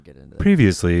get into that.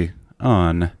 Previously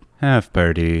on Half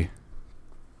Party.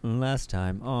 Last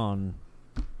time on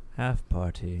Half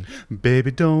Party.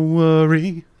 Baby, don't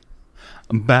worry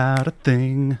about a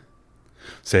thing.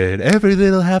 Said every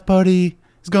little half party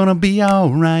is gonna be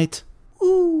alright.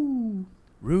 Ooh.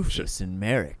 Rufus and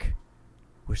Merrick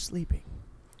were sleeping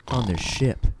on their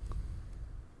ship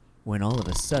when all of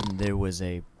a sudden there was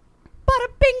a bada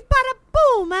bing bada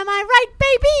boom, am I right,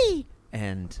 baby?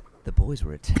 And the boys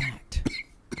were attacked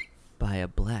by a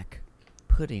black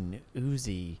pudding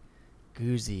oozy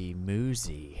goozy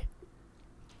moozy.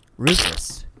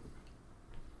 Rufus,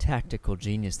 tactical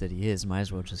genius that he is, might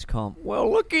as well just call him,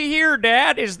 well, looky here,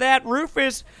 Dad, is that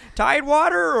Rufus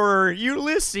Tidewater or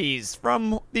Ulysses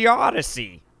from the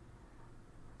Odyssey?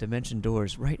 Dimension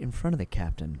doors right in front of the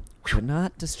captain, but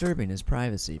not disturbing his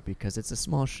privacy because it's a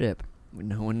small ship.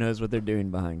 No one knows what they're doing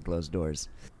behind closed doors.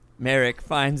 Merrick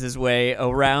finds his way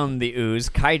around the ooze,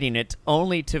 kiting it,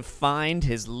 only to find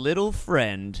his little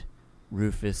friend,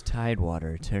 Rufus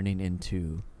Tidewater, turning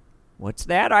into... What's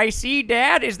that I see,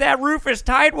 Dad? Is that Rufus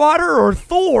Tidewater or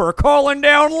Thor calling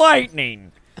down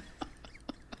lightning?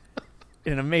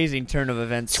 In an amazing turn of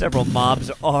events, several mobs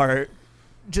are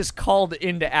just called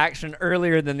into action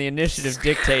earlier than the initiative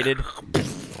dictated.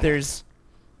 There's,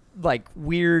 like,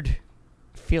 weird...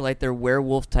 feel like they're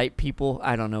werewolf-type people.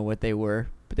 I don't know what they were,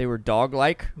 but they were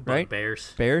dog-like, right?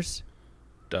 Bears. Bears?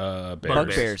 Bears.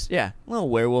 Bugbears, yeah. Little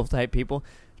werewolf-type people.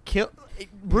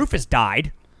 Rufus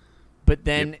died, but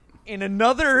then... Yep. In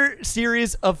another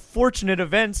series of fortunate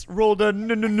events, rolled a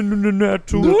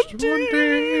natural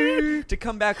 20 to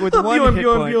come back with one hit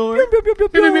point.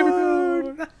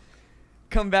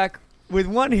 Come back with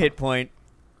one hit point.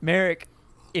 Merrick,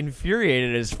 infuriated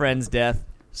at his friend's death,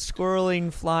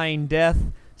 squirreling, flying death,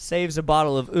 saves a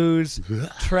bottle of ooze,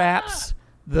 traps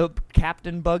the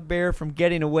Captain Bugbear from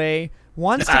getting away,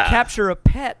 wants to capture a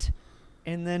pet,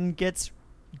 and then gets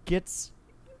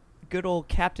good old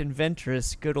Captain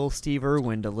Ventress, good old Steve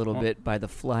Irwin a little bit by the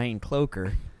flying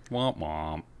cloaker. Womp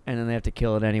womp. And then they have to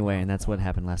kill it anyway, and that's what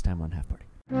happened last time on Half Party.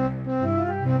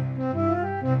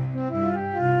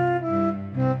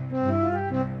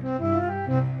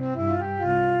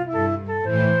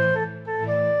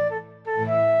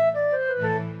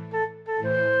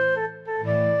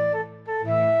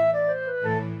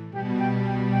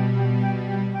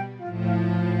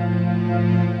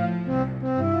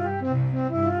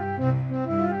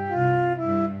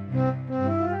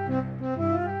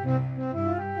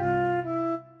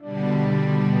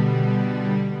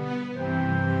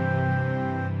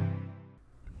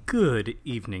 Good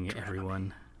evening,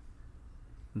 everyone.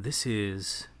 This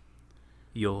is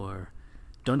your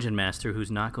Dungeon Master who's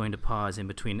not going to pause in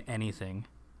between anything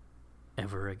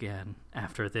ever again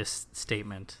after this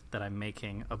statement that I'm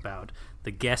making about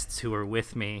the guests who are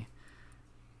with me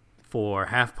for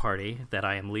Half Party that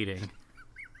I am leading.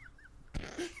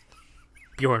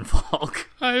 Bjorn Falk.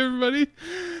 Hi, everybody.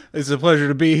 It's a pleasure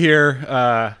to be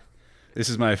here. This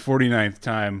is my 49th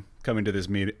time coming to this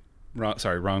meeting.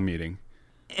 Wrong meeting.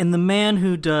 And the man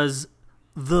who does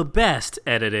the best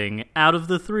editing out of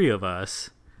the three of us,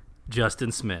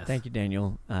 Justin Smith. Thank you,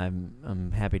 Daniel.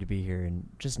 I'm happy to be here, and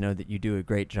just know that you do a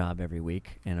great job every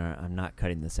week, and I'm not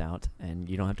cutting this out, and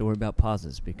you don't have to worry about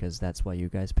pauses because that's why you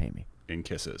guys pay me. In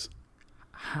kisses.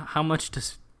 How much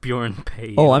does Bjorn pay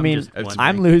you? Oh, I mean,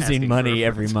 I'm losing money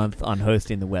every month on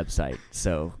hosting the website,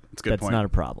 so that's point. not a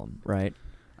problem, right?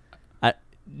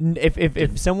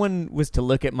 If someone was to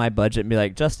look at my budget and be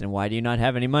like, Justin, why do you not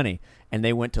have any money? And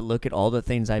they went to look at all the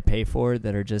things I pay for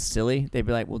that are just silly, they'd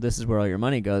be like, well, this is where all your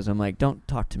money goes. I'm like, don't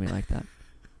talk to me like that.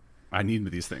 I need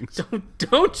these things.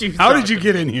 Don't you? How did you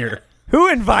get in here? Who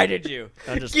invited you?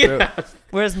 Get out.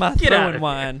 Where's my throwing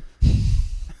wine?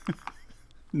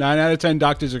 9 out of 10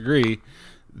 doctors agree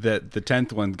that the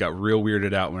 10th one got real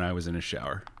weirded out when I was in a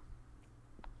shower.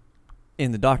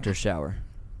 In the doctor's shower.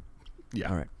 Yeah.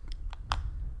 All right.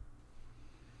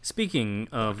 Speaking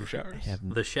of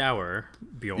the shower,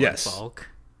 Bjorn Falk,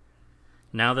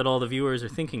 now that all the viewers are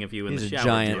thinking of you in the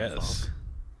shower, Bjorn Falk,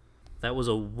 that was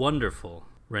a wonderful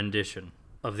rendition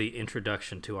of the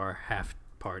introduction to our Half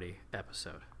Party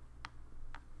episode.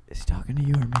 Is he talking to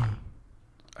you or me?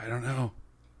 I don't know.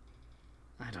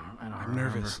 I'm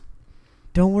nervous.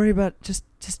 Don't worry about it. Just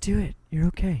do it. You're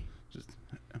okay.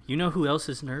 You know who else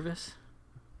is nervous?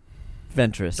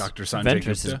 Ventress. Dr. Sanjay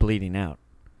Ventress is bleeding out.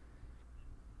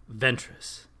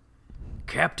 Ventress.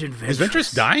 Captain Ventress. Is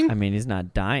Ventress dying? I mean, he's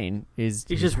not dying. He's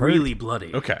just hurt. really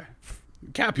bloody. Okay.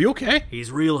 Cap, you okay?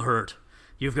 He's real hurt.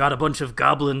 You've got a bunch of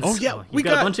goblins. Oh, yeah. You've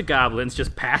got a bunch of goblins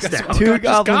just passed out. Two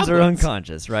goblins are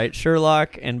unconscious, right?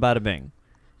 Sherlock and Bada Bing.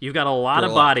 You've got a lot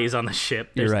of Gerlach. bodies on the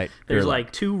ship. You're right. There's Gerlach.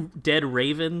 like 2 dead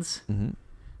ravens. Mhm.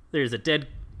 There's a dead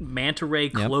manta ray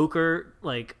cloaker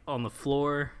like on the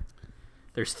floor.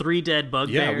 There's 3 dead Yeah, we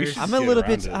bugbears. should- I'm a Get little around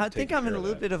bit. to I think taking I'm in care a of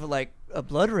little that. bit of like a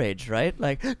blood rage, right?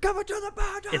 Like, coming to the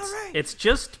boundary. It's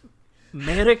just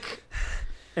Merrick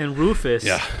and Rufus,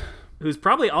 Yeah. who's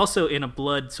probably also in a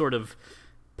blood sort of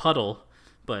puddle.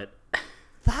 But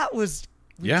That was.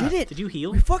 We Yeah. did it. did you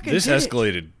heal? We fucking This did it.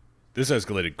 escalated. This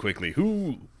escalated quickly.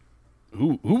 Who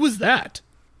was that?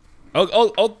 I'll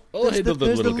There's hit the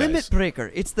there's little the guys. limit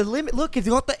breaker. It's the limit. Look, it's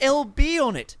got the LB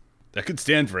on it. That could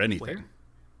stand for anything. Where?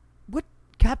 What,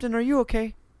 Captain? Are you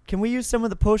okay? Can we use some of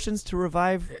the potions to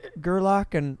revive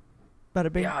Gerlach and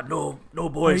Bada Bing? Yeah, no,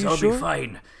 boys, Are you I'll sure? be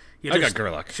fine. You I got just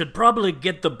Gerlach. should probably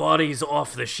get the bodies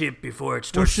off the ship before it Or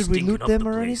starts should we stinking loot up them the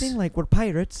or place. anything? Like we're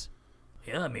pirates.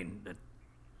 Yeah, I mean,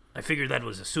 I figured that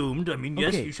was assumed. I mean,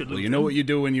 yes, Okay. you should loot Well, you know them. what you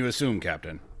do when you assume,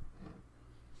 Captain.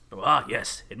 Ah,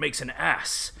 yes, it makes an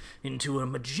ass into a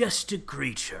majestic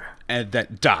creature. And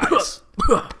that dies.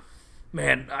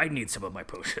 Man, I need some of my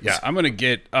potions. Yeah, I'm gonna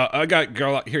get. I got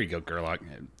Gerlach. Here you go, Gerlach.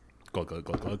 Glug glug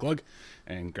glug glug glug,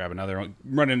 and grab another one.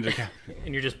 Run into the.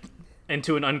 And you're just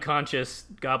into an unconscious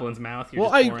goblin's mouth. You're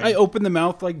Well, just pouring. I open the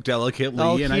mouth like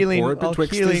delicately, and I pour it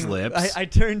betwixt his lips. I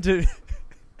turned to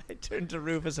I turned to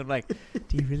Rufus. I'm like,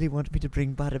 do you really want me to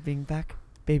bring Bada Bing back,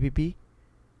 baby B?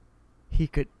 He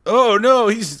could. Oh no,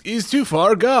 he's too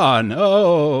far gone.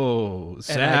 Oh,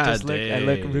 sad And I just look. I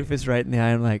look day. Rufus right in the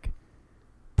eye. I'm like,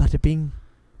 Bada Bing,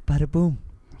 Bada Boom.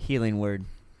 Healing word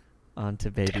onto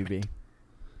baby B.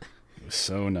 It was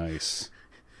so nice.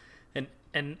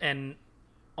 and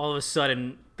all of a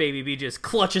sudden, Baby B just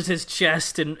clutches his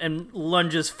chest and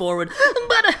lunges forward.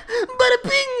 Bada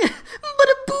bing,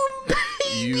 bada boom,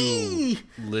 You baby.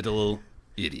 little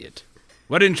idiot.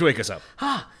 Why didn't you wake us up?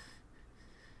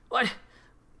 What?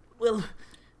 Well,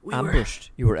 we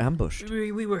Ambushed. You were ambushed.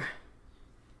 we were.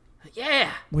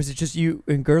 Yeah, Was it just you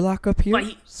and Gerlach up here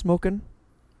Why- smoking?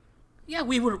 yeah,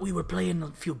 we were playing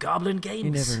a few goblin games.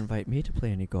 You never invite me to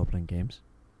play any goblin games.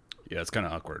 Yeah, it's kind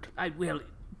of awkward. Well,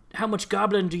 how much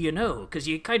goblin do you know? Because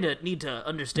you kind of need to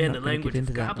understand the I'm not gonna language get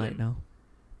into of that goblin. right now.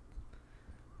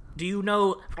 Do you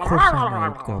know? Of course I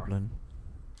know goblin.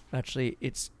 Actually,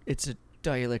 it's a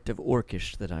dialect of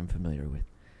Orcish that I'm familiar with.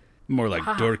 More like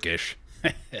dorkish.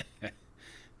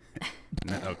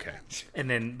 Okay. And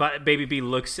then Baby B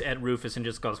looks at Rufus and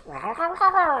just goes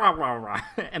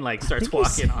and like starts think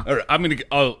he's- walking off. All right, I'm gonna.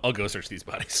 I'll go search these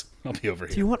bodies. I'll be over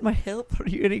Do here. you want my help? Are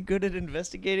you any good at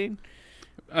investigating?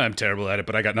 I'm terrible at it,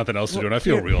 but I got nothing else to do, and I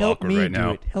feel Here, real help awkward me right do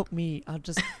now. it. Help me. I'll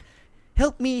just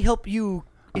help me help you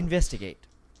investigate.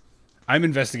 I'm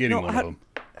investigating No, one how- of them.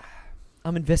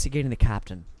 I'm investigating the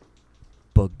captain.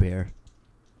 Bugbear.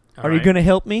 All Are you right, going to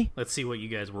help me? Let's see what you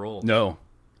guys roll. No.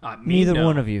 Me, Neither no.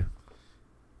 one of you.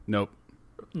 Nope.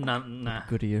 Nah.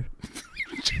 Good ear.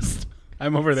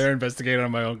 I'm over there investigating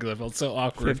on my own because I felt so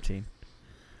awkward. 15.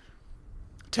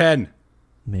 10.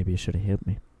 Maybe you should have helped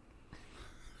me.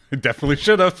 I definitely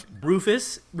should have.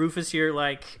 Rufus, you're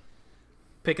like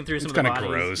picking through some It's of the kinda bodies.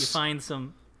 gross. You find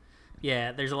some.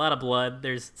 Yeah, there's a lot of blood.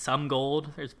 There's some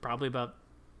gold. There's probably about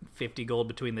 50 gold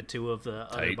between the two of the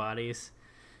other Tight. bodies.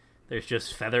 There's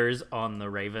just feathers on the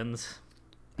ravens.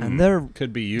 And they're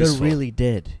Could be useful. they're really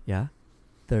dead, yeah?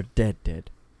 They're dead.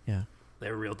 Yeah.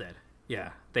 They're real dead. Yeah,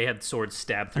 they had swords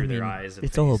stabbed I through their mean, eyes. And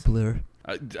it's all a face. blur.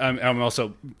 I'm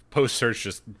also post search.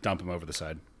 Just dump him over the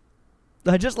side.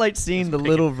 I just like seeing the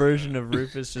little version of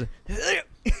Rufus just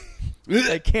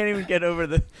I can't even get over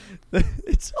the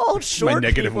it's all short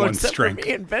negative people one except strength. for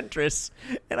me and Ventress.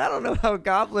 And I don't know how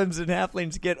goblins and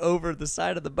halflings get over the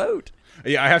side of the boat.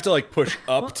 Yeah, I have to like push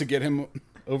up to get him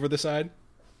over the side,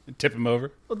 and tip him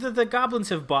over. Well, the goblins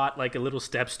have bought like a little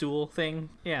step stool thing.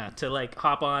 Yeah, to like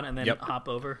hop on and then Yep. hop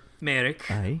over. Merrick,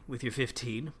 Aye. with your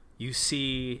 15, you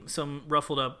see some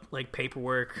ruffled up like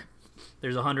paperwork.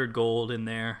 There's 100 gold in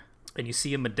there, and you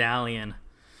see a medallion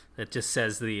that just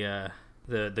says the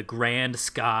Grand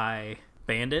Sky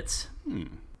Bandits.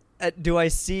 Do I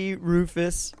see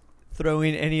Rufus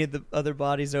throwing any of the other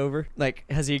bodies over? Like,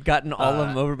 has he gotten all of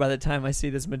them over by the time I see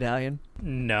this medallion?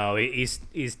 No, he's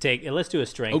taking. Let's do a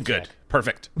strength. Oh, good, check.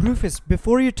 perfect. Rufus,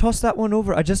 before you toss that one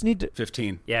over, I just need to...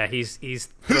 15. Yeah, he's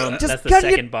thrown. Just That's the gotta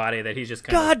get- second body that he's just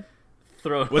kind God, of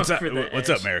thrown What's up? over the What's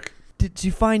edge. up, Merrick? did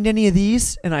you find any of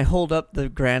these? And I hold up the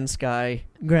Grand Sky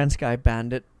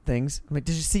Bandit things. I'm like,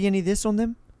 did you see any of this on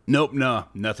them? Nope, no,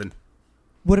 nothing.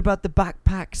 What about the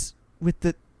backpacks with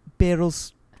the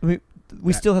barrels? I mean,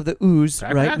 we still have the ooze,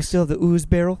 right? We Backpacks? still have the ooze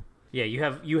barrel. Yeah, you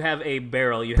have a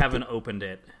barrel. You haven't opened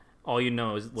it. All you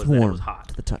know was It's that it warm was hot.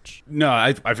 to the touch. No,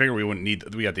 I figured we wouldn't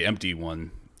need. We got the empty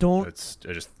one, Don't.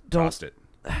 I just Don't- tossed it.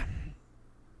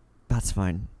 That's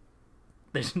fine.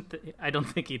 I don't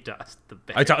think he tossed the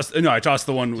bag. I tossed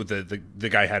the one with the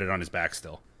guy had it on his back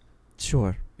still.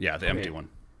 Sure. Yeah, the empty one.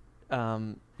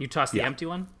 You tossed the Yeah. empty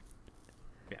one?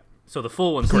 Yeah. So the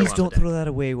full one's still Please on don't the deck. throw that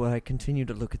away while I continue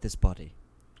to look at this body.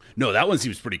 No, that one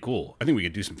seems pretty cool. I think we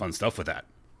could do some fun stuff with that.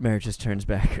 Mary just turns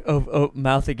back. Oh,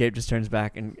 Mouth Agape just turns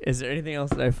back. And is there anything else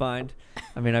that I find?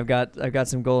 I mean, I've got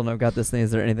some gold and I've got this thing.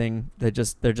 Is there anything? They're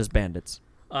just bandits.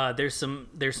 There's some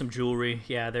jewelry.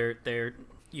 Yeah, they're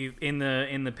you in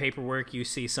the paperwork. You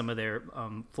see some of their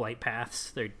flight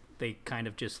paths. They kind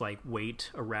of just like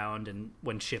wait around, and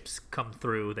when ships come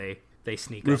through, they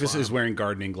sneak. Rufus up on is 'em. wearing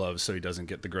gardening gloves so he doesn't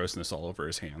get the grossness all over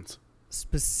his hands.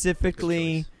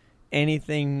 Specifically, Good choice.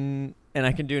 anything, and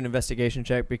I can do an investigation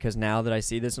check because now that I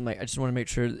see this, I'm like, I just want to make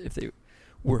sure if they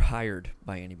were hired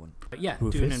by anyone. But yeah, do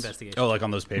an Rufus? investigation. Oh, like on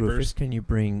those papers? Rufus, can you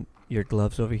bring your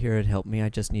gloves over here and help me? I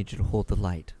just need you to hold the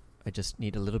light. I just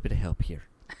need a little bit of help here.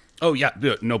 Oh, yeah.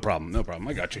 No problem.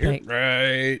 I got you here. Thank-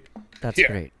 Right. That's Here.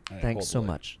 great. I hold Thanks the so light.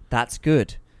 much. That's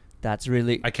good. That's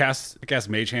really I cast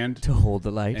Mage Hand, to hold the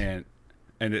light. and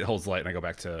it holds light, and I go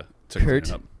back to Kurt?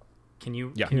 cleaning up. Can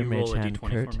you Yeah. can you Your roll a mage hand,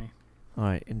 d20 Kurt. for me? All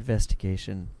right,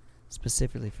 investigation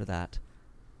specifically for that.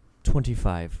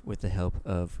 25 with the help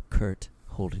of Kurt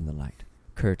holding the light.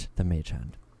 Kurt, the mage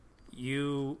hand.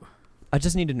 You I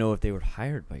just need to know if they were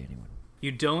hired by anyone.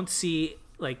 You don't see,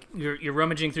 like, you're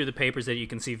rummaging through the papers that you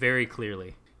can see very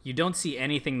clearly. You don't see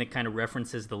anything that kind of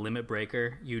references the Limit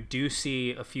Breaker. You do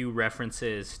see a few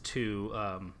references to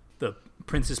the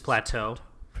Princess Plateau,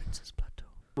 Princess Plateau.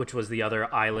 which was the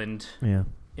other island Yeah.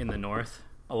 in the north.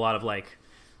 A lot of, like,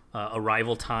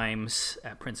 arrival times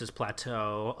at Princess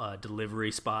Plateau,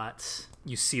 delivery spots.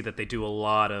 You see that they do a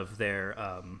lot of their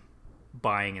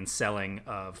buying and selling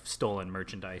of stolen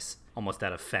merchandise almost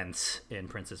at a fence in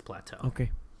Princess Plateau.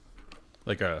 Okay.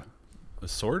 Like a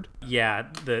sword? Yeah,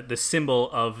 the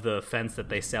symbol of the fence that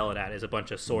they sell it at is a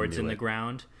bunch of swords in the Melee.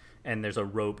 ground, and there's a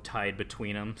rope tied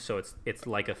between them, so it's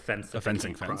like a fence. That A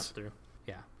fencing they can't cross fence. through.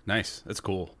 Yeah. Nice. That's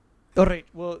cool. All right.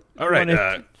 Well, All right.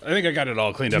 I think I got it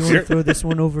all cleaned do up you want here. to throw this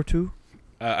one over too?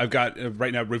 I've got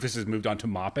right now. Rufus has moved on to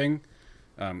mopping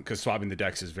because swabbing the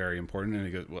decks is very important. And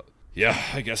he goes, "Well, yeah,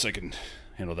 I guess I can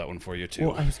handle that one for you too."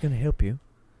 Well, I was going to help you.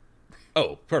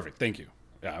 Oh, perfect. Thank you.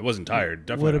 Yeah, I wasn't tired.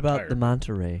 Definitely What not about tired. the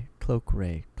manta ray,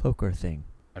 cloaker thing?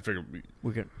 I figured.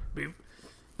 We're going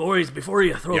Boys, before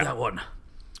you throw Yeah. that one,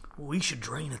 we should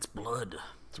drain its blood.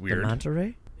 It's the weird. manta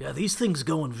ray? Yeah, these things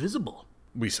go invisible.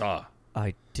 We saw.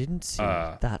 I didn't see.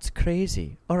 Uh, That's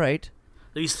crazy. All right.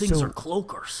 These things So- are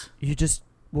cloakers. You just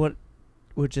would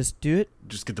just do it?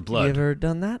 Just get the You blood. ever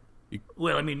done that?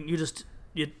 Well, I mean,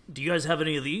 Do you guys have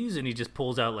any of these? And he just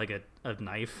pulls out like a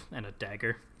knife and a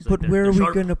dagger. He's But like, where are we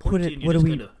sharp, gonna put pointy, it? and you What do just we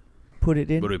kinda- put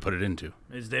it in? What do we put it into?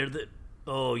 Is there the...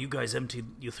 Oh, you guys emptied...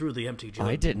 You threw the empty jug.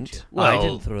 I didn't didn't. you? I Well-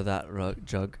 didn't throw that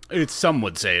jug. Some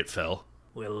would say it fell.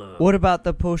 Well, What about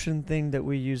the potion thing that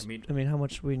we used? I mean- I mean, how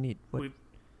much do we need? What? we-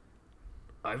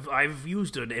 I've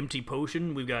used an empty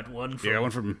potion. We've got one from Yeah,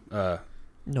 one from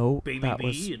No, Baby that Bee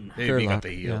was and- Maybe got Gerlach, the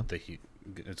heat. yeah. The heat.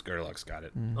 It's Gerlach's got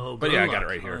it. Oh, But yeah, I got it Gerlach,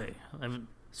 right here. aye.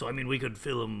 So I mean, we could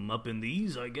fill them up in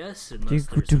these, I guess, Do unless you,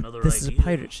 there's do, another this idea. is a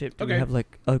pirate ship. Do we Okay. have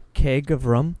like a keg of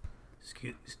rum?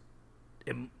 Excuse.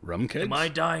 Am Rum kegs? I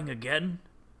dying again?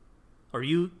 Are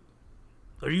you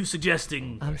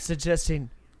suggesting? I'm suggesting.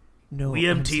 No, We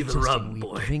I'm empty the suggesting rum, we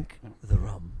boy. drink the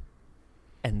rum,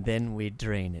 and then we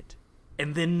drain it.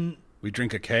 And then, We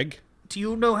drink a keg? do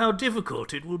you know how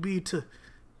difficult it will be to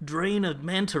drain a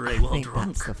manta ray I while think drunk?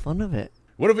 that's the fun of it.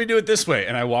 What if we do it this way?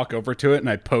 And I walk over to it and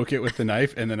I poke it with the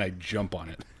knife and then I jump on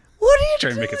it. What are you Try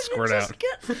and doing? make it You squirt just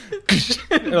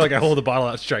out. get- Or like I hold the bottle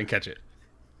out to try and catch it.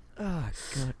 Oh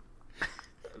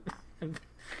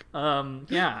god!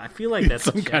 Yeah, I feel like that's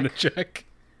a Some check. kind of check.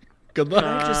 Good luck.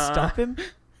 Can I just stop him?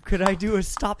 Could I do a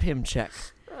stop him check?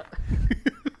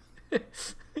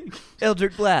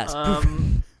 Eldritch Blast. what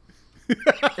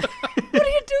are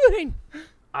you doing?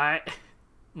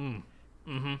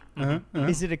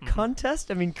 Is it a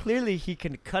contest? I mean, clearly he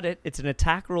can cut it. It's an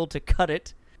attack roll to cut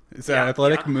it. It's an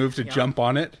athletic yeah, move to yeah. jump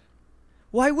on it.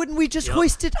 Why wouldn't we just Yup.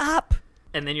 hoist it up?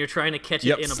 And then you're trying to catch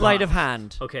Yep. it in a Sleight box. of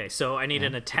hand. Okay, so I need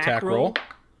an attack, Attack roll,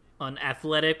 roll. an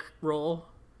athletic roll,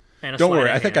 and a Don't sleight worry,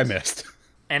 of I think I hand. missed.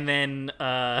 And then,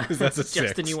 That's a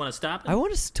Justin, 6. you want to stop? I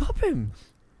want to stop him.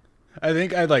 I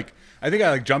think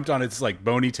I jumped on its like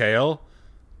bony tail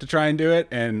to try and do it,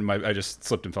 and I just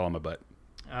slipped and fell on my butt.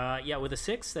 Yeah, with a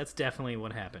 6, that's definitely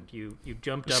what happened. You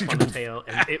jumped up on the tail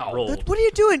and it Ow. rolled. What are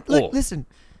you doing? Look, Oh. listen.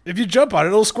 If you jump on it,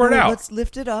 it'll squirt Oh, out. let's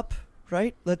lift it up,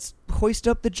 right? Let's hoist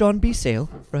up the John B. sail,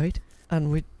 right? And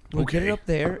we We'll get it Okay. up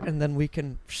there, and then we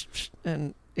can,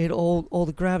 and all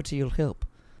the gravity will help.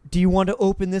 Do you want to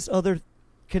open this other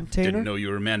container? Didn't know you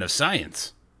were a man of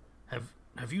science.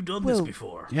 Have you done Well- this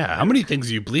before? Yeah, how many things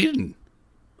are you bleeding?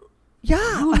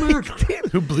 Yeah. You a murderer.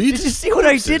 Who bleeds? Did you see what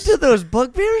I did to those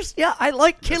bugbears? Yeah, I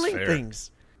like killing fair. things.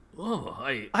 Oh,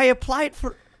 I applied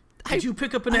for. did you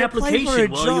pick up an I applied for a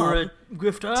application while you were job at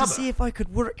Grift to see Arbor? if I could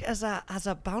work as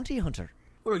a bounty hunter.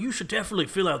 Well, you should definitely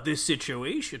fill out this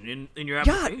situation in your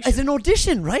Yeah, application. as an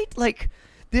audition, right? Like,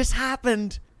 this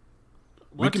happened.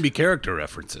 We can be character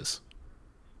references.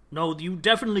 No, you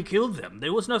definitely killed them.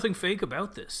 There was nothing fake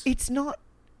about this. It's not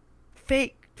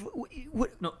fake.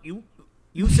 What? No,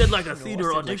 you said like a No, I theater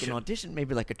said audition. Like an audition,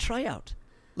 maybe like a tryout.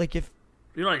 Like if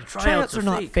You know, like tryouts are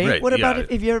not fake. Right, What about yeah. if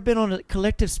have you ever been on a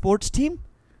collective sports team?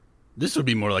 This would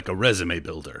be more like a resume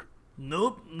builder.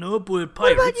 Nope, we're What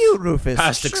pirates. about you, Rufus?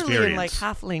 Past Surely in like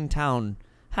experience.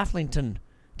 Halflington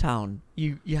Town,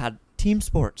 you had team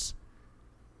sports.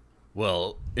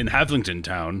 Well, in Havlington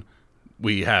Town,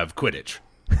 we have Quidditch.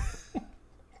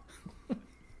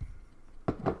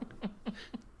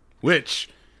 Which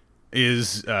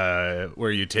is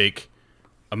where you take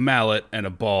a mallet and a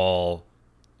ball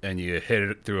and you hit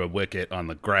it through a wicket on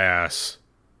the grass,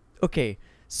 Okay,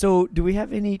 so do we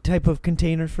have any type of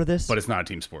container for this? but it's not a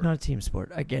team sport. Not a team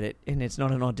sport. I get it, and it's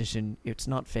not an audition. It's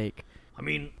not fake. I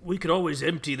mean, we could always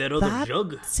empty that other That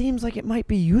jug. seems like it might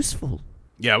be useful.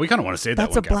 Yeah, we kind of want to say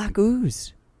That's that a one, black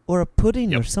ooze or a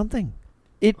pudding or Yep. something.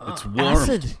 It's warm.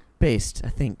 acid based, I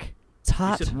think. It's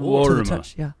hot said to the warm.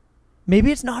 touch. Yeah,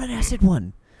 maybe it's not an acid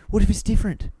one. What if it's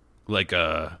different? Like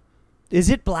Is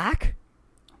it black?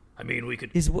 I mean, we could.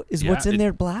 Is Yeah, what's in it-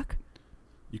 there black?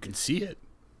 you can see it.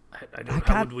 I I don't. How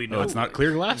can't- would we know? No, it's not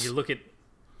clear glass? You look at.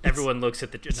 Everyone looks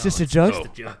at the. It's just a jug? Just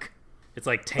the jug. It's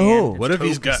like tan. Oh, it's What if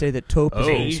he's taupe. got- Say that taupe is Oh.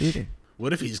 very soothing.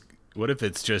 What if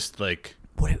it's just like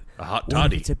What if, a hot what if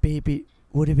toddy? it's a baby?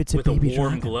 What if it's with a a baby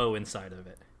warm dragon? glow inside of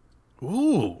it?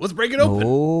 Ooh, let's break it open.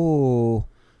 Oh,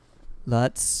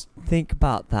 let's think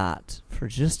about that for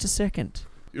just a second.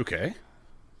 Okay.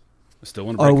 I still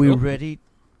want to break Are it we open. ready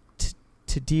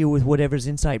to deal with whatever's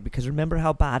inside? Because remember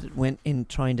how bad it went in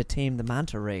trying to tame the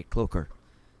manta ray cloaker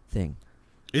thing.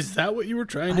 Is that what you were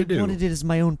trying I to do? wanted it as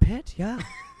my own pet. Yeah.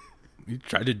 You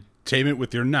tried to tame it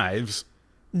with your knives.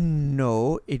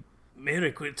 No, it.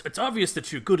 Merrick, it's obvious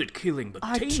that you're good at killing, but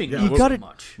I taming tr- not you so gotta-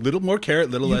 much. Little more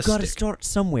carrot, little You've less got to stick. start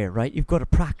somewhere, right? You've got to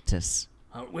practice.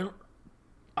 Well,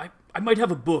 I might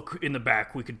have a book in the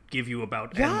back we could give you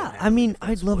about. animal Yeah, I handling, mean, if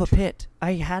that's I'd love a what you- pet.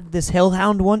 I had this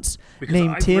hellhound once Because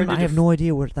named I've Tim. read I it have if- no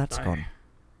idea where that's I- gone.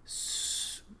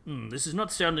 This is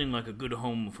not sounding like a good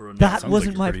home for a That sounds like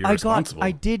wasn't you're my. pretty irresponsible.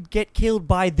 I did get killed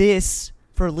by this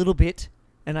for a little bit,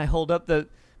 and I hold up the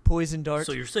poison dart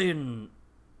So you're saying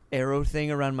arrow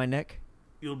thing around my neck.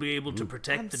 you'll be able to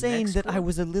protect I'm the saying next that I one?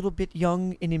 was a little bit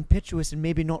young and impetuous, and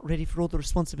maybe not ready for all the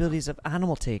responsibilities of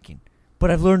animal taking. But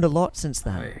I've learned a lot since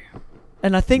then, Aye.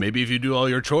 and I think Maybe if you do all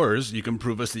your chores, you can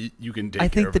prove us that you can take I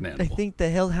care think of an that I animal. think the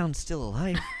hellhound's still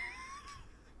alive.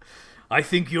 I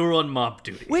think you're on mop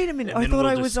duty. Wait a minute, And I then thought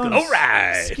we'll I was on discuss. All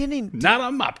right. skinning. Not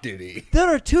on mop duty. There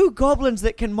are two goblins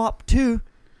that can mop too.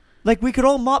 Like we could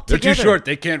all mop They're together. too short.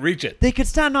 They can't reach it. They could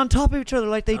stand on top of each other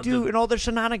like they do the- in all their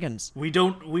shenanigans. We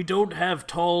don't have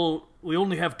tall. We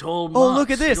only have tall mops. Oh, look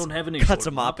at this! We don't have any Cuts short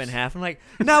a mop in mops. half. I'm like,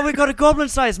 now we got a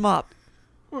goblin-sized mop.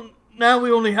 Now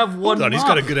we only have one. Hold on, he's mop.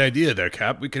 got a good idea there,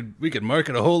 Cap. We could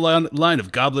market a whole line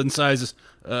of goblin-sized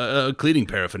cleaning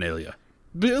paraphernalia.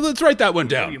 Let's write that one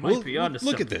down. you might be onto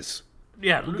Look something. at this.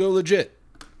 Yeah, We'll go legit.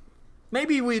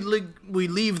 maybe we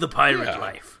leave the pirate Yeah.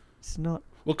 life. It's not.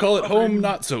 We'll call it Home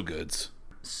Not So Goods.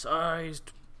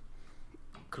 Sized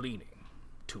cleaning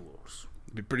tools.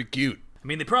 Be pretty cute. I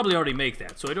mean, they probably already make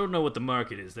that, so I don't know what the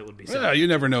market is that would be selling. Yeah, you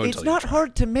never know It's until you not try.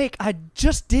 hard to make. I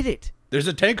just did it. There's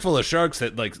a tank full of sharks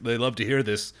that they love to hear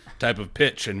this type of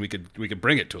pitch, and we could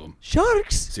bring it to them.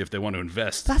 Sharks. See if they want to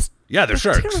invest. That's they're that's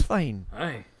sharks. terrifying.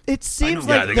 Aye. It seems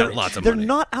know. Yeah, like they got they're, lots of they're money.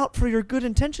 not out for your good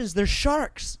intentions. They're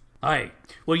sharks. Aye.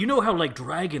 Well, you know how, like,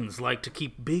 dragons like to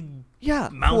keep big Yeah,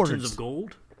 mountains hoards. of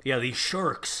gold? Yeah, these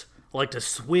sharks like to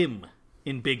swim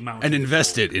in big mountains. And of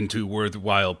invest gold. it into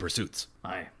worthwhile pursuits.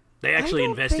 Aye. They actually I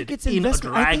don't invested think it's in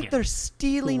investment. a dragon. I think they're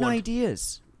stealing who want-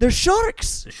 ideas. They're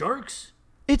sharks. The sharks?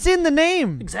 It's in the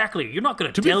name. Exactly. You're not going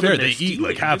To to be tell fair, them they they're eat stealing.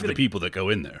 like half You're the gonna- people that go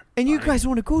in there. And you guys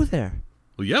want to go there?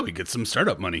 Well, yeah, we get some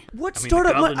startup money. What I mean, the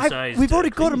startup? goblin-sized, We've already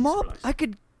got a cleaning mop.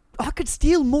 supplies. I could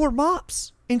steal more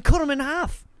mops and cut them in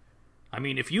half. I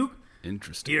mean, if you...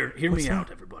 Interesting. Hear What's me that?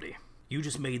 out, everybody. You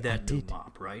just made that new did.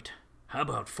 mop, right? How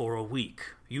about for a week,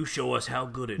 you show us how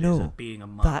good it is No, at being a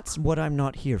mop? that's what I'm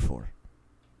not here for.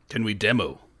 Can we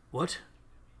demo? What?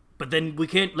 But then we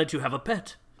can't let you have a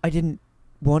pet. I didn't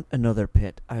want another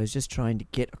pet. I was just trying to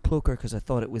get a cloaker because I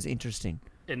thought it was interesting.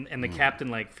 And the captain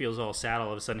like feels all sad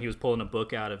all of a sudden. He was pulling a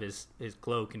book out of his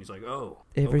cloak and he's like, "Oh,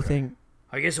 Everything.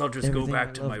 I guess I'll just go everything back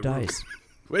I to love my room. dies.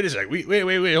 Wait a sec.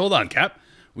 Wait. Hold on, Cap.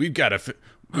 We gotta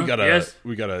Yes?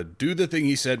 we gotta do the thing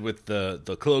he said with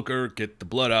the cloaker. Get the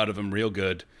blood out of him real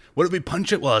good. What if we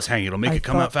punch it while it's hanging? It'll make it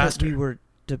come out thought that faster. we were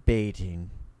debating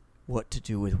what to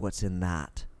do with what's in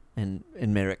that, and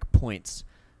Merrick points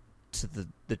to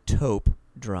the taupe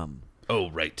drum. Oh,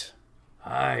 right.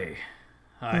 I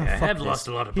Oh, have fuck this. lost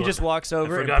a lot of He blood. just walks I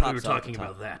over and forgot we were pops off the talking top.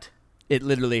 about that. It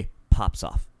literally pops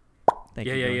off. Thank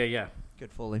you. Gordon. Yeah.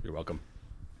 Good Foley. You're welcome.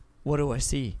 What do I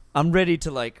see? I'm ready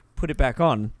to like put it back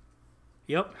on.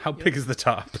 Yep. How big is the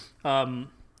top? I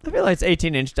feel like it's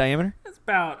 18-inch diameter. It's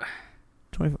about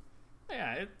 24. no,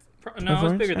 it's 24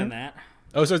 bigger inch, than right? that.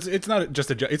 Oh, so it's not just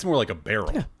it's more like a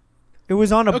barrel. Yeah. It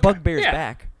was on a Okay. bugbear's Yeah.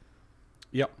 back.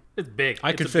 Yep. It's big.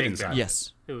 I It's could a fit big inside. barrel.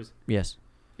 Yes. It was. Yes.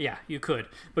 Yeah, you could,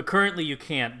 but currently you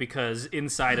can't because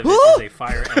inside of it is a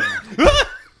fire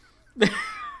element.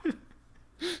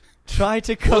 Try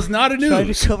to Well, it's cover. not a Try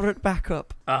news. to cover it back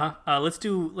up. Let's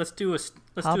do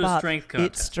a How about strength its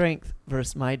contest. strength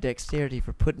versus my dexterity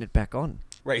for putting it back on?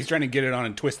 Right. He's trying to get it on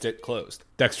and twist it closed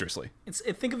dexterously.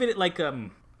 Think of it like A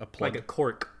plug. like a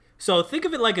cork. So think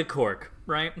of it like a cork,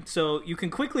 right? So you can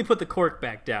quickly put the cork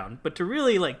back down, but to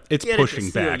really like It's get pushing it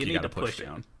to seal, back. you You need got to to push it.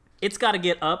 down. It's got to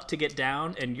get up to get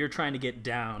down, and you're trying to get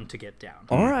down to get down.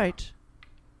 All right.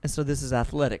 And so this is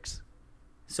athletics.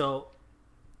 So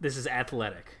this is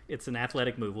athletic. It's an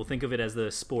athletic move. We'll think of it as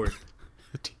the sport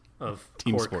of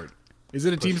Team cork. sport. Is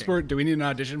it a team pushing. sport? Do we need an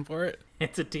audition for it?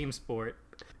 It's a team sport.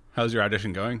 How's your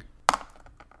audition going?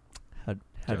 How'd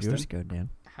Justin? yours go, Dan?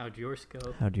 How'd yours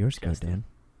go? How'd yours go, Justin? Dan?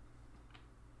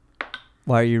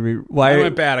 Why are you? Why? I Are,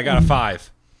 went bad. I got a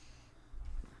 5.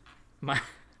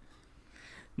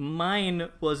 Mine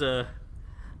was a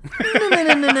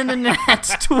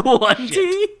nat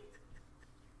 20.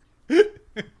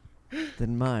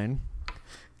 Then mine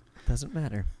doesn't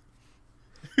matter.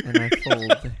 And I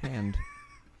fold the hand.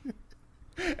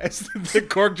 As the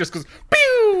cork just goes,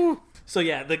 pew! So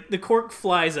yeah, the cork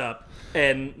flies up,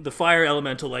 and the fire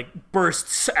elemental like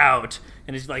bursts out,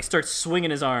 and he like starts swinging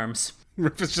his arms.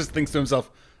 Rufus just thinks to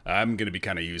himself, I'm going to be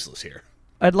kind of useless here.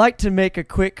 I'd like to make a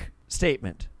quick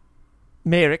statement.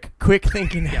 Merrick, quick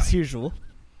thinking as usual,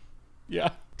 Yeah.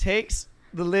 takes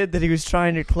the lid that he was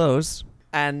trying to close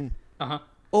and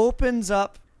opens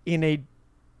up in a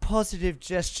positive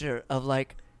gesture of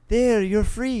like, there, you're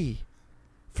free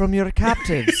from your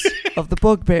captives of the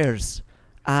bugbears,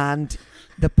 and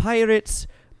the pirates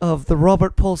of the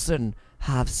Robert Paulson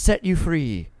have set you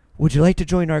free. Would you like to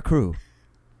join our crew?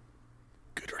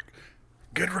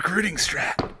 Good recruiting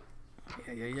strat.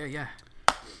 Yeah.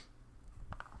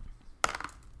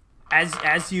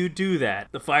 As you do that,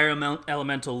 the fire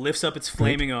elemental lifts up its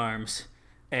flaming arms,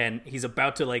 and he's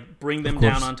about to like bring them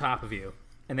down course. on top of you,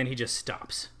 and then he just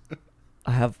stops.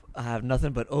 I have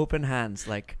nothing but open hands.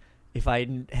 Like, if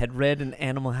I had read an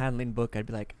animal handling book, I'd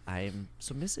be like, I am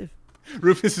submissive.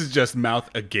 Rufus is just mouth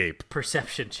agape.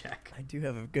 Perception check. I do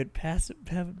have a good passive,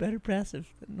 have a better passive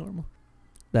than normal.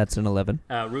 That's an 11.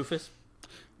 Rufus.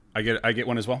 I get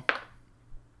one as well.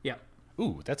 Yeah.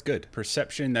 Ooh, that's good.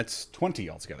 Perception, that's 20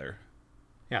 altogether.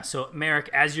 Yeah. So Merrick,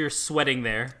 as you're sweating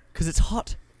there, Because it's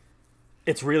hot.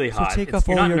 it's really So hot. take It's- off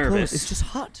all you're not your nervous. clothes. It's just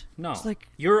hot. no. It's like,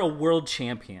 you're a world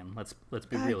champion. Let's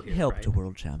be real I here. helped right? a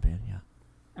world champion, yeah.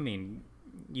 I mean,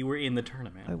 you were in the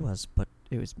tournament. I was, but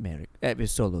it was Merrick. It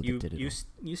was Solo you that did it. you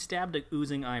all. you stabbed a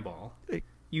oozing eyeball. I-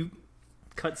 You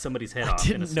cut somebody's head I off.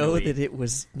 in a didn't know snowy- that it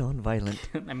was non-violent.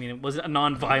 I mean, it was a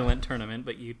non-violent tournament,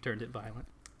 but you turned it violent.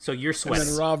 So you're And sweating,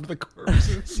 then robbed the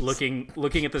corpses. looking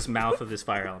at this mouth of this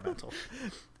fire elemental.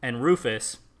 And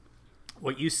Rufus,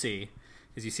 what you see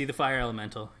is you see the fire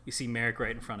elemental, you see Merrick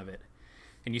right in front of it,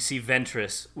 and you see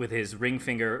Ventress with his ring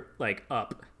finger like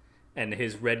up and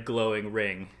his red glowing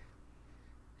ring.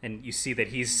 And you see that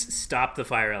he's stopped the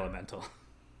fire elemental.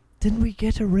 Didn't we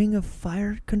get a ring of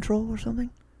fire control or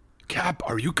something? Cap,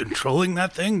 are you controlling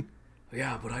that thing?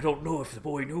 Yeah, but I don't know if the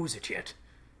boy knows it yet.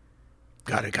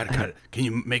 Got it. Can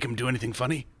you make him do anything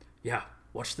funny? Yeah,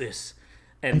 watch this.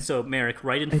 And so Merrick,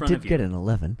 right in I front did of you. get an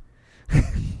 11.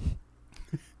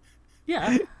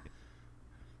 Yeah.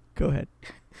 Go ahead.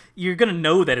 You're gonna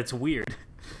know that it's weird.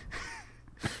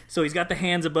 So he's got the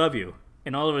hands above you,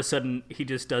 and all of a sudden he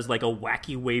just does like a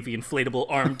wacky, wavy, inflatable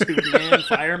arm tube man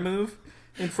fire move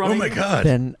in front Oh of my you. god.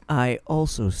 Then I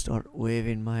also start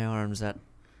waving my arms at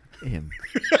him.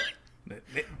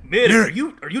 Mid, are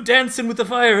you dancing with the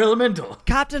fire elemental?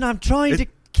 Captain, I'm trying to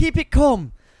keep it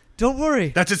calm. Don't worry.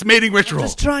 That's its mating ritual.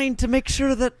 Just trying to make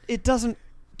sure that it doesn't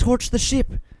torch the ship.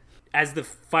 As the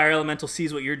fire elemental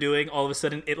sees what you're doing, all of a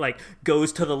sudden it like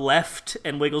goes to the left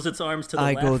and wiggles its arms to the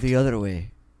I left. go the other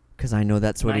way, because I know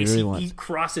that's what Nice. he really He wants.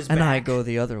 crosses And back. I go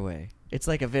the other way. It's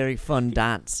like a very fun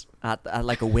dance at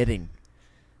like a wedding.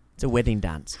 It's a wedding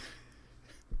dance.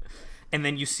 And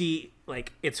then you see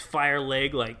like its fire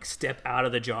leg like step out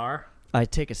of the jar. I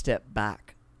take a step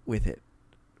back with it,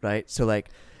 right? So like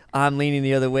I'm leaning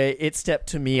the other way. It stepped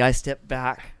to me. I step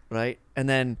back, right? And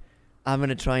then I'm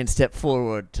gonna try and step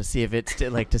forward to see if it's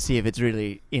to see if it's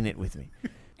really in it with me.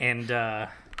 And I'm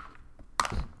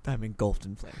engulfed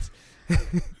in flames.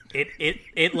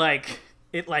 it like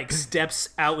steps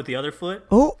out with the other foot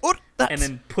Oh, that's, and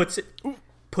then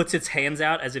puts its hands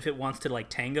out as if it wants to like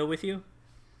tango with you.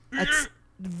 that's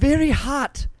very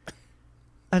hot.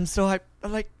 And so I'm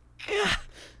like, "Gah,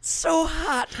 so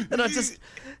hot," and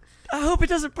I hope it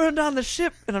doesn't burn down the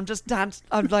ship. And I'm just dancing.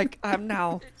 I'm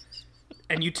now.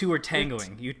 And you two are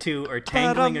tangoing. You two are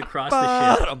tangling across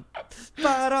the ship.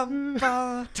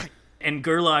 Ship. And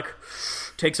Gerlach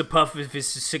takes a puff of his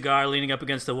cigar leaning up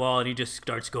against the wall, and he just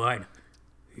starts going,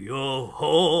 yo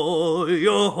ho,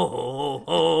 yo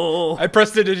ho. I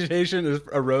prestidigitation as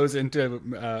arose into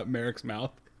Merrick's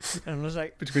mouth And I was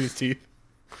like, between his teeth.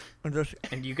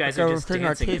 And you guys are just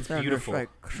dancing. It's beautiful.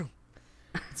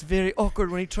 It's very awkward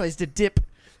when he tries to dip.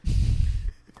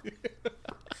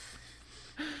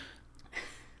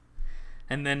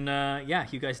 And then,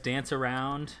 you guys dance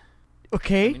around.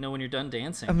 Okay. Let me know when you're done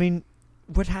dancing. I mean,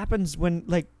 what happens when,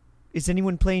 like, is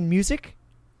anyone playing music?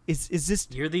 Is this...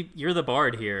 You're the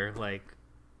bard here. Like,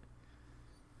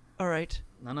 All right.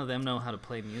 none of them know how to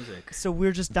play music. So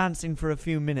we're just dancing for a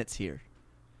few minutes here.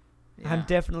 Yeah. I'm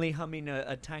definitely humming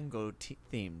a tango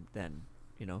theme then,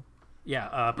 you know?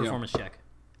 Performance check.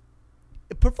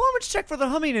 A performance check for the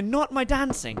humming and not my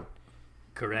dancing.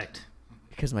 Correct.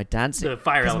 Because my dancing... The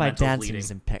fire because my elemental's dancing leading.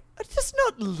 is impeccable. It's just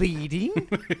not leading.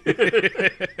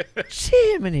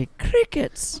 Jiminy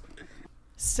crickets.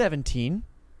 17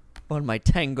 on my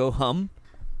tango hum.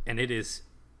 And it is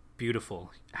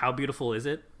beautiful. How beautiful is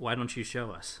it? Why don't you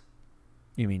show us?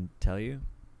 You mean tell you?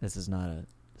 This is not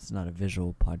a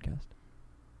visual podcast.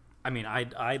 I mean,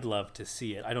 I'd love to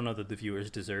see it. I don't know that the viewers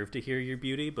deserve to hear your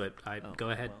beauty, but go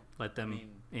ahead, let them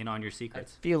in on your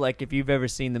secrets. I feel like if you've ever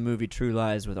seen the movie True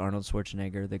Lies with Arnold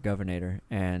Schwarzenegger, the Governor,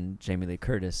 and Jamie Lee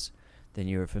Curtis, then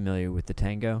you are familiar with the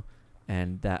tango,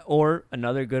 and that. Or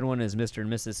another good one is Mr.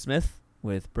 and Mrs. Smith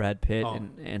with Brad Pitt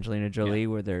and Angelina Jolie,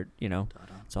 where they're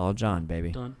it's all John,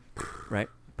 baby, Done. right?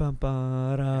 Bum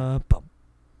ba da bum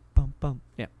bum bum.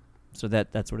 Yeah. So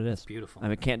that's what it is. Beautiful. I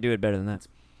mean, can't do it better than that.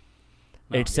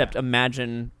 Except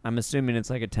imagine, I'm assuming it's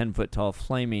like a 10-foot tall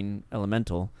flaming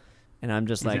elemental, and I'm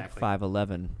just like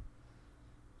 5'11",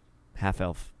 half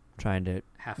elf, trying to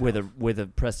with a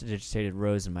prestidigitated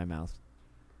rose in my mouth.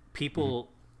 People,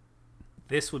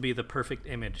 this would be the perfect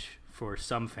image for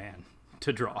some fan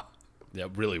to draw. Yeah,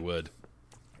 really would.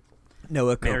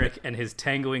 Noah Kopit. Merrick and his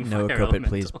tangoing Noah fire Kopit, elemental.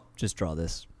 please just draw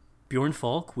this. Bjorn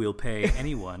Falk will pay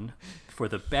anyone for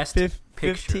the best picture.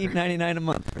 $15.99 a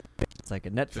month. It's like a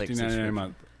Netflix $15.99 a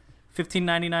month.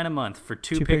 $15.99 a month for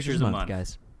two pictures a month,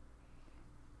 guys.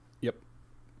 Yep.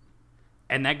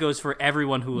 And that goes for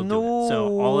everyone who will do it.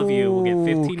 So all of you will get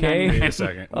 $15.99. Wait a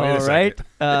second. All right.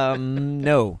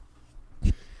 No.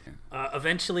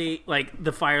 Eventually, like,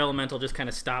 the fire elemental just kind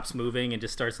of stops moving and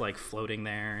just starts, like, floating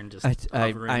there and just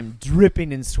hovering. I'm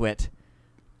dripping in sweat,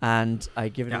 and I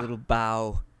give it a little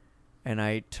bow, and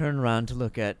I turn around to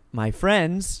look at my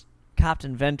friends,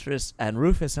 Captain Ventress and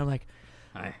Rufus. And I'm like,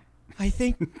 Hi. I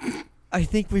think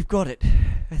we've got it.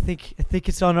 I think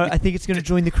it's on. I think it's going to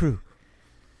join the crew.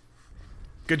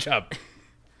 Good job.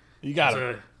 You got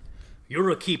it. You're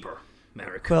a keeper,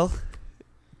 Merrick. Well,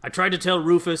 I tried to tell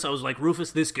Rufus. I was like,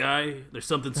 Rufus, this guy, there's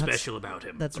something special about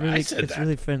him. that's I really said it's that.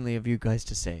 really friendly of you guys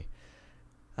to say.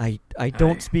 I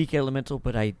don't speak elemental,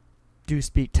 but I do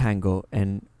speak tango,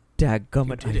 and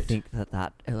dadgummit, You did I it. think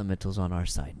that elemental's on our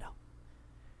side now.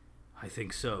 I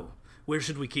think so. Where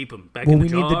should we keep him? Back Well, in we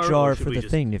the need the jar, jar or should for we the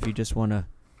just... thing. If you just want to.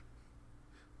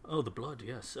 Oh, the blood,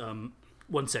 yes.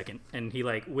 1 second. And he,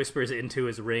 like, whispers into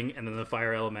his ring, and then the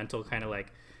fire elemental kind of,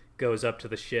 like, goes up to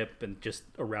the ship and just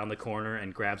around the corner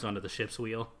and grabs onto the ship's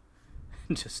wheel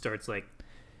and just starts, like...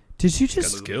 Did you Got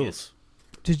just? skills.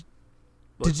 Did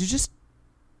you just?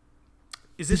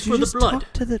 Is this Did you for the just blood?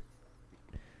 talk to the?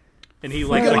 And he,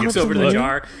 like, Fire walks over to the elemental.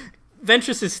 jar.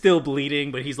 Ventress is still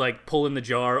bleeding, but he's, like, pulling the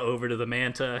jar over to the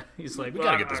manta. He's like, We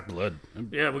gotta get this blood.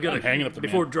 Yeah, we gotta I'm hanging up the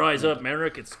before it man. dries up,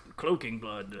 Merrick. It's cloaking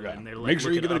blood, Right. and they're like Make sure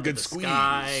you looking give it a up good at the squeeze.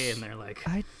 sky, and they're like,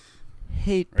 I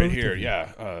hate Right both here, of you.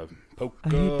 yeah. Poke. I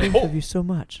hate both of you so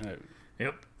much.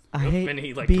 Yep. I Yep, hate and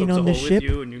he like being pokes on a the hole ship.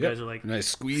 with you, and you Yep. guys are like, Nice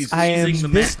squeeze. I am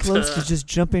squeezing the this mat, close to just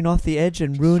jumping off the edge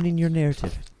and ruining your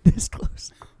narrative. This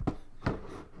close.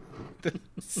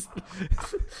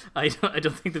 I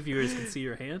don't think the viewers can see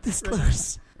your hands. This right now.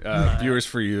 close. Viewers,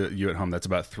 for you at home, that's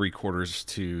about 3/4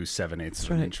 to 7/8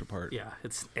 of an right. inch apart. Yeah,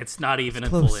 it's not even It's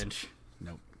a full close. inch.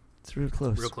 Nope. It's real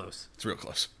close. Real close. It's real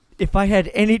close. If I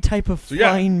had any type of So, yeah.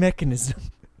 flying mechanism,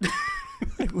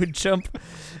 I would jump.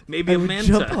 Maybe I a would manta.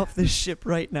 jump off this ship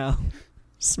right now.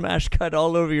 Smash cut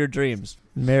all over your dreams.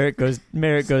 Merrick goes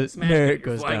Smash cut, you're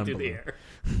goes flying down through the below. air.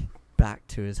 Back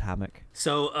to his hammock.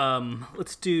 So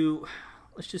let's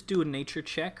just do a nature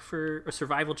check for a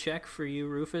survival check for you,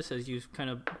 Rufus, as you kind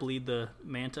of bleed the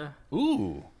manta.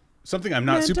 Ooh. Something I'm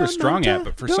not super strong at,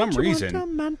 but for some reason,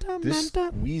 this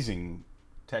manta. wheezing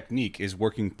technique is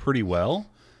working pretty well,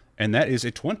 and that is a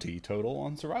 20 total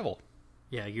on survival.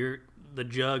 Yeah, the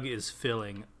jug is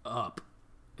filling up.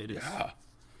 It is. Yeah.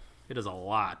 It is a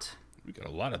lot. We got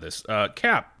a lot of this.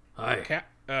 Cap. Hi. Cap.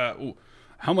 Ooh.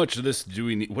 How much of this do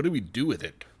we need? What do we do with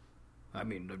it? I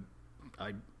mean,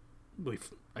 I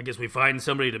guess we find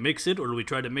somebody to mix it, or do we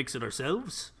try to mix it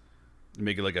ourselves?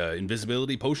 Make it like a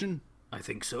invisibility potion? I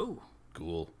think so.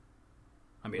 Cool.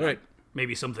 I mean, All right.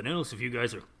 maybe something else if you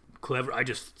guys are clever. I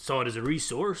just saw it as a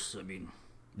resource. I mean,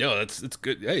 No, it's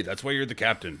good. Hey, that's why you're the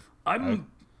captain. I'm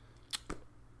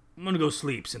gonna go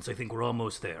sleep since I think we're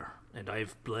almost there, and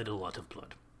I've bled a lot of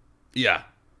blood. Yeah.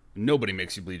 Nobody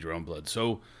makes you bleed your own blood.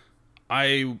 So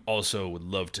I also would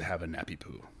love to have a nappy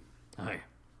poo. Aye.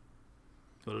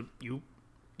 Well, you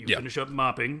Yeah. finish up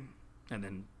mopping, and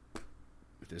then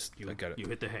This you I got it.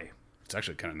 hit the hay. It's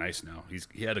actually kind of nice now.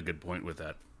 He had a good point with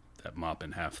that mop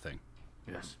in half thing.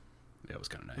 Yes. Yeah, it was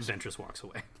kind of nice. Ventress walks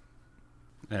away.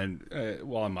 And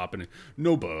while I'm mopping,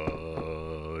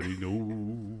 nobody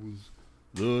knows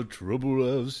the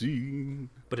trouble I've seen.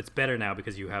 But it's better now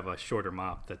because you have a shorter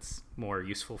mop that's more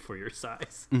useful for your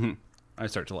size. I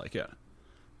start to like it.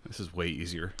 This is way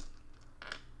easier.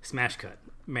 Smash cut.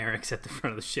 Merrick's at the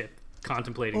front of the ship,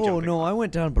 contemplating Oh jumping. no, I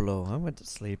went down below. I went to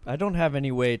sleep. I don't have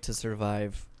any way to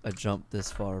survive a jump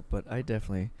this far, but I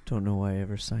definitely don't know why I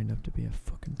ever signed up to be a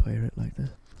fucking pirate like this.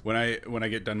 When I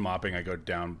get done mopping, I go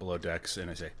down below decks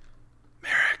and I say,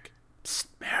 Merrick, psst,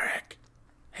 Merrick,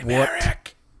 hey What?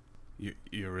 Merrick,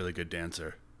 you're a really good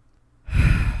dancer.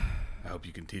 I hope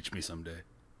you can teach me someday.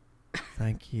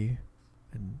 Thank you,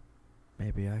 and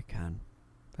maybe I can.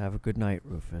 Have a good night,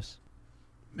 Rufus.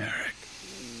 Merrick,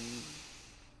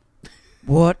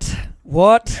 What?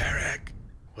 What? Merrick,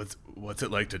 what's it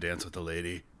like to dance with a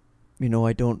lady? You know,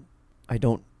 I don't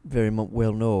very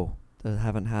well know. I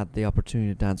haven't had the opportunity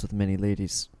to dance with many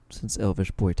ladies since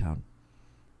Elvish Boytown.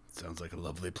 Sounds like a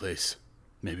lovely place.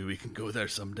 Maybe we can go there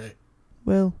someday.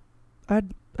 Well,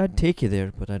 I'd take you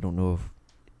there, but I don't know if...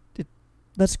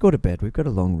 Let's go to bed. We've got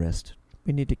a long rest.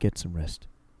 We need to get some rest.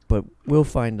 But we'll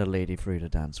find a lady for you to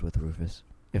dance with, Rufus,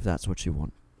 if that's what you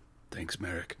want. Thanks,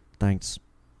 Merrick. Thanks.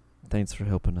 Thanks for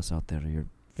helping us out there. You're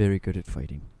very good at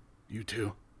fighting. You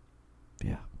too.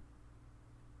 Yeah.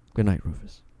 Good night,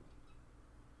 Rufus.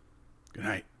 Good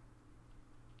night.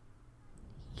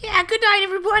 Yeah, good night,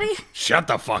 everybody. Shut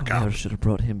the fuck I up. should have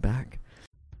brought him back.